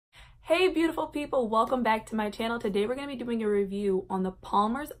Hey beautiful people, welcome back to my channel. Today we're going to be doing a review on the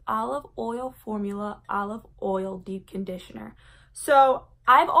Palmer's Olive Oil Formula Olive Oil Deep Conditioner. So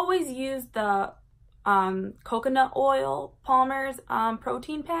I've always used the coconut oil Palmer's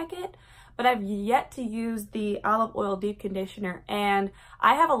protein packet, but I've yet to use the olive oil deep conditioner, and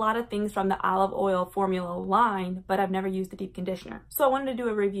I have a lot of things from the olive oil formula line, but I've never used the deep conditioner. So I wanted to do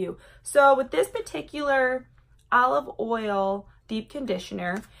a review. So with this particular olive oil deep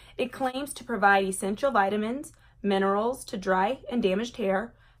conditioner, it claims to provide essential vitamins, minerals to dry and damaged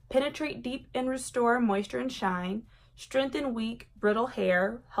hair, penetrate deep and restore moisture and shine, strengthen weak, brittle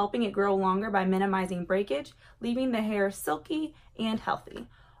hair, helping it grow longer by minimizing breakage, leaving the hair silky and healthy.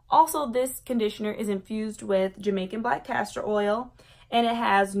 Also, this conditioner is infused with Jamaican black castor oil, and it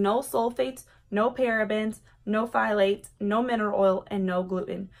has no sulfates, no parabens, no phthalates, no mineral oil, and no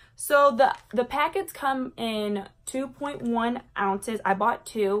gluten. So the packets come in 2.1 ounces. I bought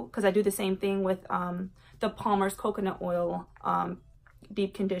two because I do the same thing with the Palmer's coconut oil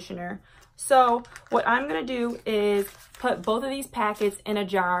deep conditioner. So what I'm gonna do is put both of these packets in a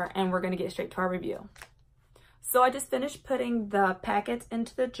jar, and we're gonna get straight to our review. So I just finished putting the packets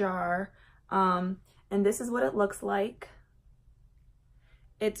into the jar, and this is what it looks like.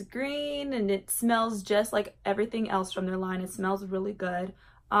 It's green and it smells just like everything else from their line. It smells really good.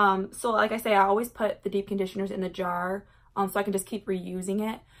 So like I say, I always put the deep conditioners in the jar so I can just keep reusing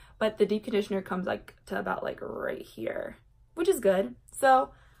it. But the deep conditioner comes like to about like right here, which is good. So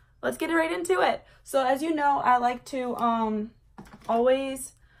let's get right into it. So as you know, I like to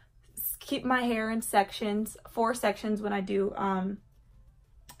always keep my hair in sections, 4 sections when I do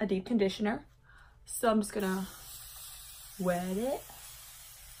a deep conditioner. So I'm just gonna wet it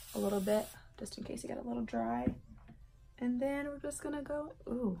a little bit just in case you get a little dry, and then we're just gonna go,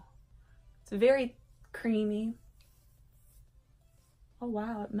 ooh, it's very creamy. Oh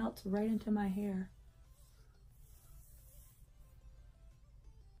wow, it melts right into my hair.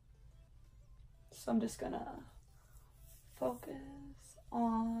 So I'm just gonna focus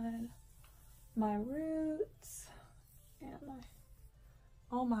on my roots and my,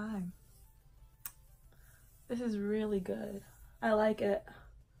 oh my, this is really good. I like it.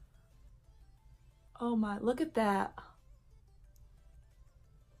 Oh my, look at that.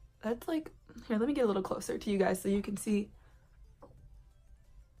 That's like, here, let me get a little closer to you guys so you can see.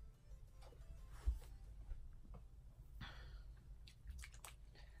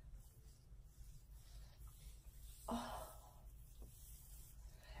 Oh.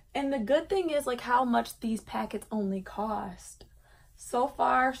 And the good thing is like how much these packets only cost. So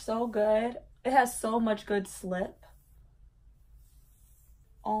far, so good. It has so much good slip.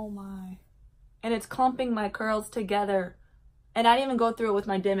 Oh my. And it's clumping my curls together. And I didn't even go through it with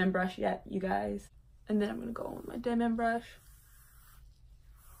my Denman brush yet, you guys. And then I'm gonna go with my Denman brush.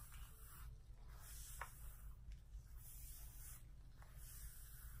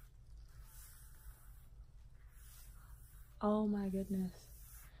 Oh my goodness.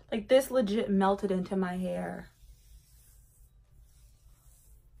 Like this legit melted into my hair.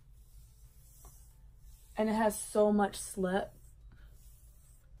 And it has so much slip.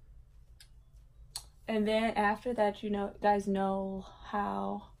 And then after that, you guys know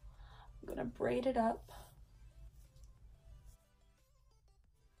how I'm gonna braid it up.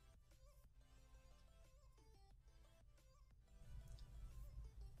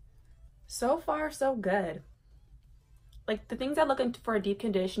 So far, so good. Like the things I look into for a deep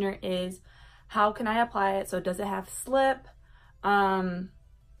conditioner is how can I apply it? So does it have slip? The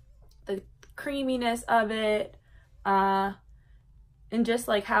creaminess of it, and just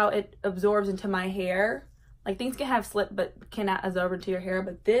like how it absorbs into my hair. Like things can have slip but cannot absorb into your hair,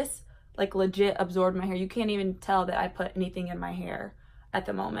 but this like legit absorbed my hair. You can't even tell that I put anything in my hair at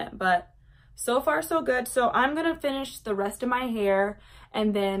the moment, but so far so good. So I'm gonna finish the rest of my hair,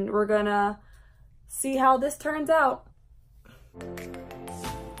 and then we're gonna see how this turns out.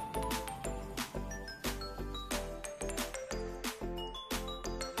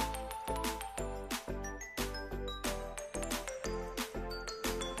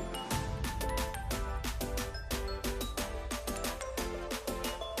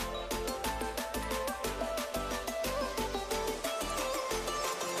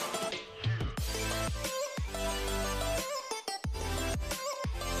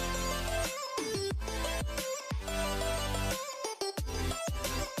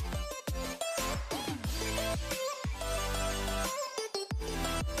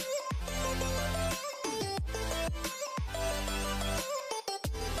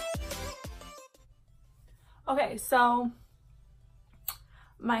 Okay, so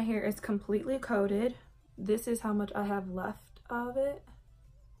my hair is completely coated. This is how much I have left of it.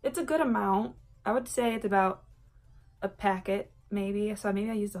 it's a good amount. I would say it's about a packet maybe. So maybe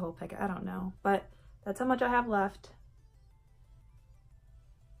I used the whole packet. I don't know. But that's how much I have left.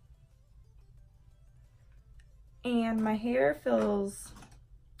 And my hair feels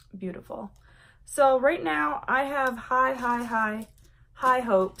beautiful. So right now I have high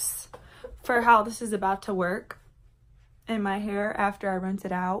hopes for how this is about to work in my hair after I rinse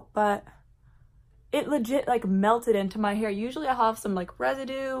it out, but it legit like melted into my hair. Usually I have some like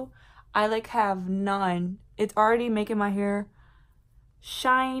residue. I like have none. It's already making my hair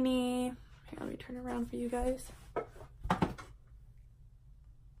shiny. Here, let me turn around for you guys.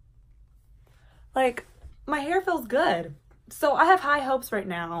 Like, my hair feels good. So I have high hopes right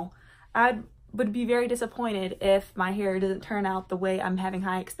now. I would be very disappointed if my hair doesn't turn out the way I'm having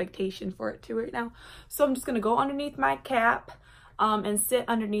high expectation for it to right now. So I'm just gonna go underneath my cap and sit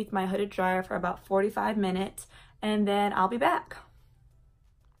underneath my hooded dryer for about 45 minutes, and then I'll be back.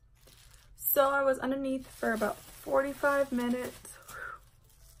 So I was underneath for about 45 minutes.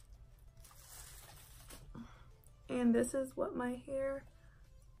 And this is what my hair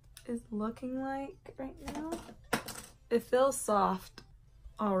is looking like right now. It feels soft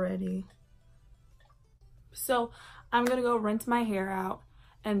already. So I'm gonna go rinse my hair out,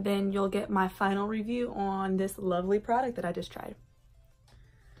 and then you'll get my final review on this lovely product that I just tried.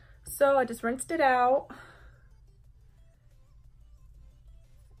 So I just rinsed it out.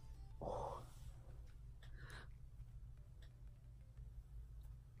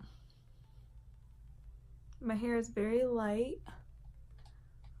 My hair is very light.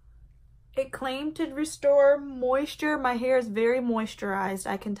 It claimed to restore moisture. My hair is very moisturized,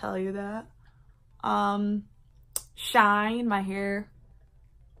 I can tell you that. Shine, my hair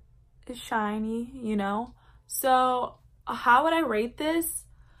is shiny, you know. So how would I rate this?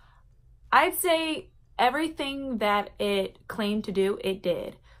 I'd say everything that it claimed to do, it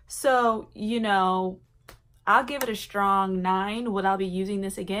did. So, you know, I'll give it a strong 9. Would I be using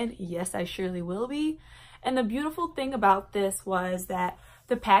this again? Yes, I surely will be. And the beautiful thing about this was that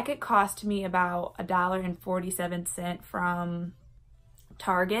the packet cost me about $1.47 from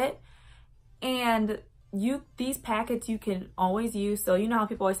Target. And these packets you can always use. So you know how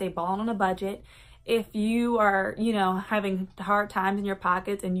people always say balling on a budget. If you are, you know, having hard times in your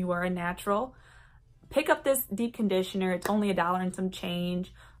pockets and you are a natural, pick up this deep conditioner. It's only $1 and some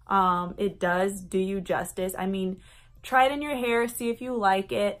change. It does do you justice. I mean, try it in your hair, see if you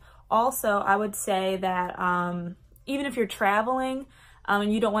like it. Also, I would say that even if you're traveling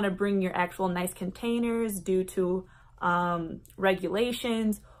and you don't want to bring your actual nice containers due to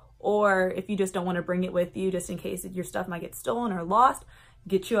regulations, or if you just don't want to bring it with you just in case your stuff might get stolen or lost,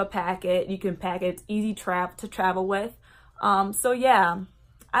 get you a packet. You can pack it. It's easy to travel with. So yeah,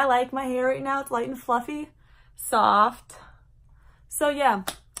 I like my hair right now. It's light and fluffy, soft. So yeah.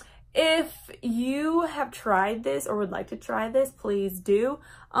 If you have tried this or would like to try this, please do.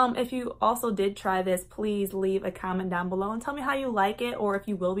 If you also did try this, please leave a comment down below and tell me how you like it, or if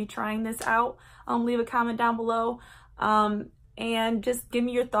you will be trying this out, leave a comment down below. And just give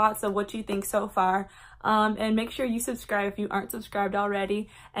me your thoughts of what you think so far. And make sure you subscribe if you aren't subscribed already.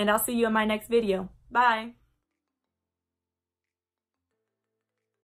 And I'll see you in my next video. Bye.